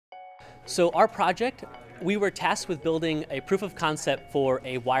So our project, we were tasked with building a proof of concept for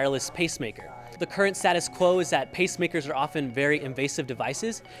a wireless pacemaker. The current status quo is that pacemakers are often very invasive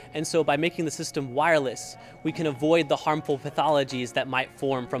devices, and so by making the system wireless, we can avoid the harmful pathologies that might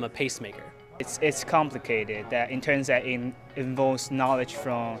form from a pacemaker. It's complicated that in terms that it involves knowledge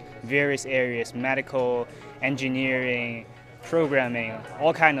from various areas, medical, engineering, programming,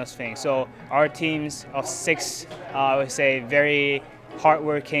 all kinds of things. So our teams of 6, I would say, very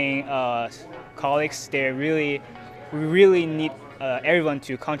hardworking colleagues. We really need everyone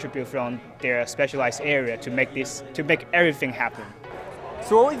to contribute from their specialized area to make everything happen.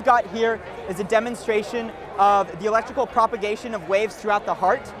 So what we've got here is a demonstration of the electrical propagation of waves throughout the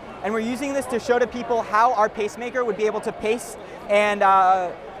heart, and we're using this to show to people how our pacemaker would be able to pace and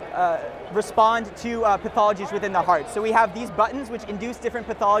respond to pathologies within the heart. So we have these buttons which induce different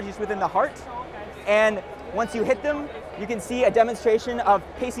pathologies within the heart, and once you hit them, you can see a demonstration of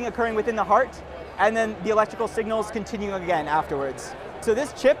pacing occurring within the heart, and then the electrical signals continuing again afterwards. So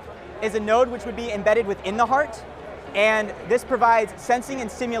this chip is a node which would be embedded within the heart, and this provides sensing and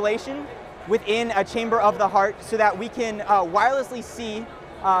stimulation within a chamber of the heart so that we can wirelessly see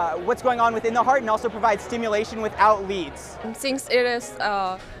what's going on within the heart and also provide stimulation without leads. Since it is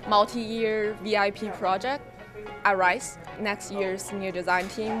a multi-year VIP project at Rice, next year's senior design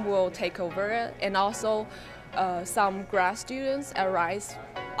team will take over it, and also some grad students at Rice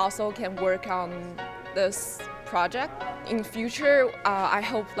also can work on this project. In the future, I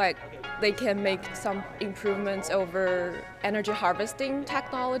hope they can make some improvements over energy harvesting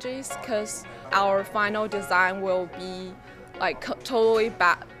technologies, because our final design will be totally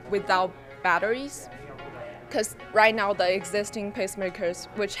without batteries. Because right now the existing pacemakers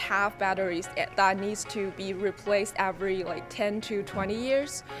which have batteries that needs to be replaced every 10 to 20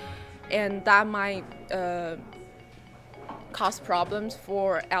 years, and that might cause problems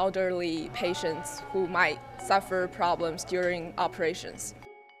for elderly patients who might suffer problems during operations.